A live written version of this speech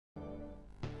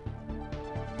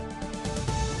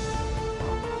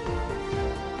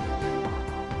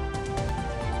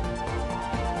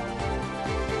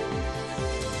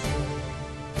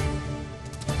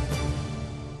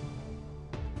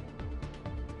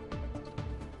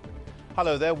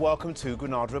Hello there, welcome to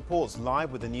Granada Reports,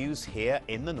 live with the news here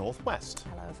in the northwest.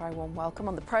 Hello, a very warm welcome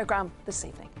on the programme this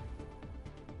evening.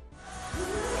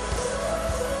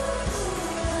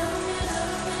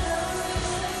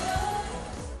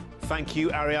 Thank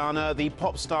you, Ariana. The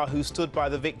pop star who stood by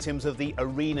the victims of the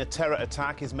Arena terror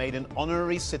attack is made an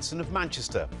honorary citizen of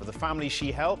Manchester. For the family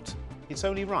she helped, it's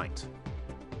only right.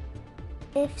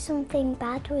 If something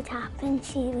bad would happen,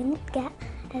 she wouldn't get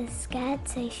as scared,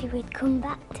 so she would come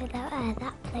back to where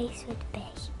that place would be.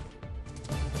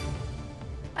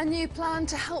 A new plan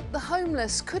to help the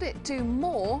homeless. Could it do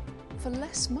more for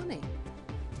less money?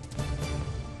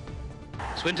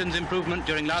 Swinton's improvement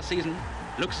during last season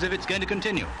looks as if it's going to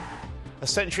continue. A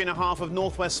century and a half of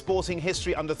northwest sporting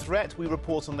history under threat. We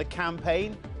report on the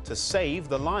campaign to save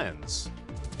the Lions.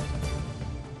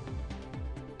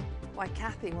 Why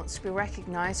Kathy wants to be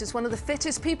recognised as one of the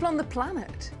fittest people on the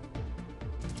planet.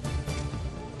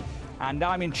 And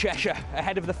I'm in Cheshire,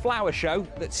 ahead of the flower show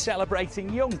that's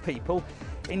celebrating young people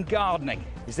in gardening.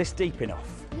 Is this deep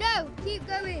enough? No, keep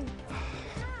going.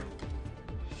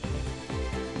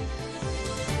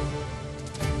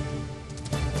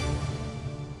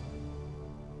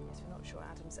 We're not sure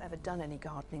Adam's ever done any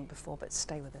gardening before, but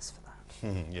stay with us for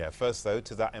that. Yeah, first though,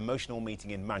 to that emotional meeting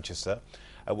in Manchester,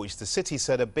 at which the city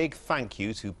said a big thank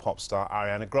you to pop star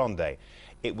Ariana Grande.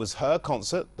 It was her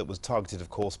concert that was targeted,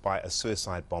 of course, by a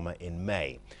suicide bomber in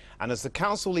May. And as the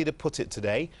council leader put it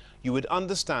today, you would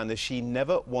understand that she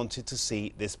never wanted to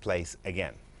see this place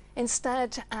again.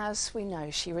 Instead, as we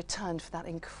know, she returned for that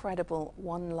incredible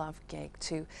One Love gig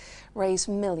to raise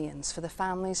millions for the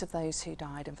families of those who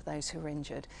died and for those who were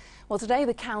injured. Well, today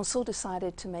the council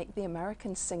decided to make the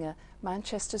American singer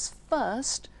Manchester's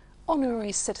first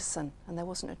honorary citizen, and there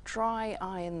wasn't a dry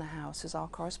eye in the house, as our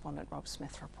correspondent Rob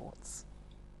Smith reports.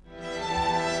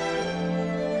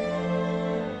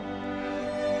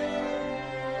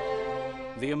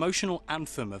 The emotional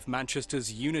anthem of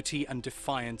Manchester's unity and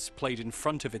defiance, played in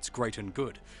front of its great and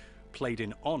good, played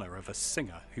in honour of a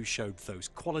singer who showed those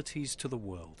qualities to the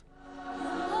world.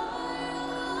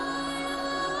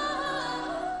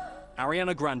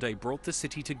 Ariana Grande brought the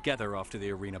city together after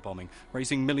the Arena bombing,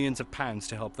 raising millions of pounds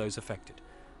to help those affected.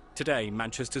 Today,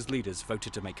 Manchester's leaders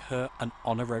voted to make her an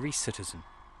honorary citizen.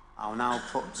 I'll now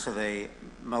put to the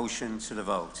motion to the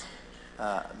vote.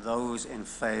 Those in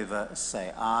favour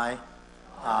say aye.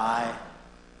 Aye.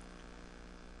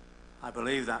 I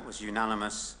believe that was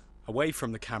unanimous. Away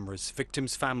from the cameras,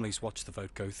 victims' families watched the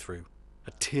vote go through.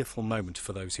 A tearful moment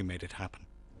for those who made it happen.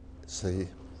 It's the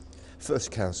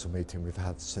first council meeting we've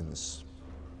had since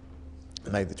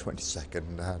May the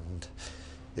 22nd, and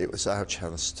it was our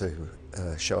chance to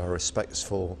show our respects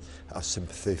for, our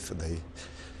sympathy for the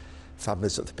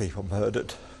families of the people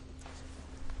murdered.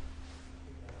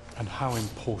 And how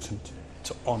important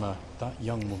to honour that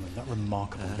young woman, that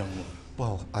remarkable young woman?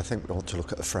 Well, I think we ought to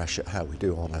look afresh at how we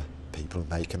do honour people who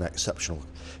make an exceptional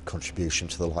contribution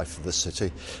to the life of the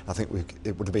city. I think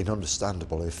it would have been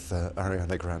understandable if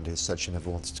Ariana Grande said she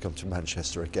never wanted to come to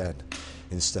Manchester again.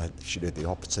 Instead, she did the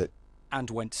opposite.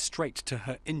 And went straight to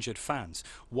her injured fans.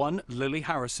 One, Lily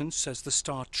Harrison, says the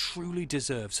star truly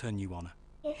deserves her new honour.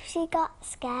 If she got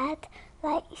scared,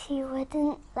 she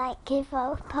wouldn't give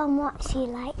up on what she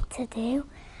liked to do,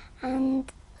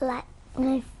 and what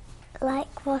I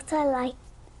like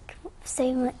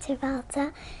so much about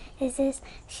her is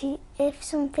if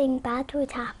something bad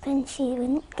would happen, she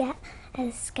wouldn't get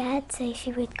as scared, so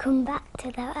she would come back to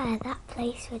where that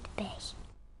place would be.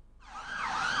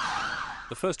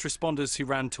 The first responders who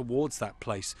ran towards that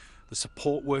place, the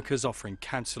support workers offering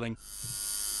counselling,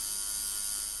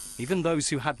 even those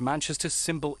who had Manchester's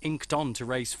symbol inked on to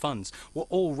raise funds, were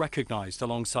all recognised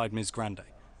alongside Ms Grande.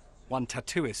 One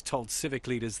tattooist told civic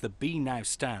leaders the B now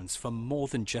stands for more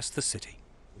than just the city.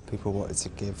 People wanted to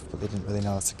give, but they didn't really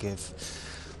know how to give.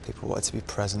 People wanted to be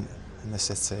present in the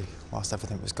city whilst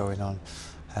everything was going on.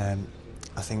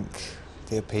 I think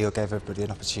the appeal gave everybody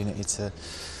an opportunity to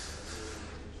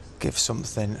give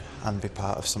something and be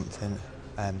part of something,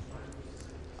 and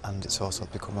it's also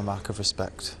become a mark of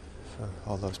respect for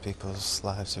all those people's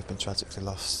lives who've been tragically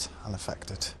lost and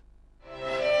affected.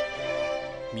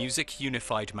 Music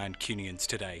unified Mancunians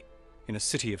today, in a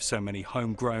city of so many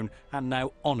homegrown and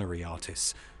now honorary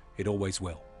artists. It always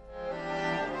will.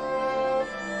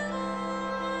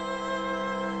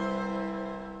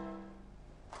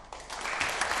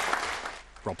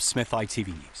 Rob Smith, ITV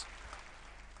News.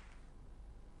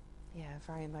 Yeah,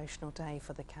 a very emotional day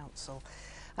for the council.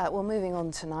 Well, moving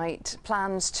on tonight,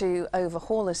 plans to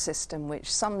overhaul a system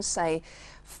which some say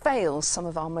fails some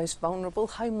of our most vulnerable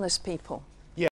homeless people.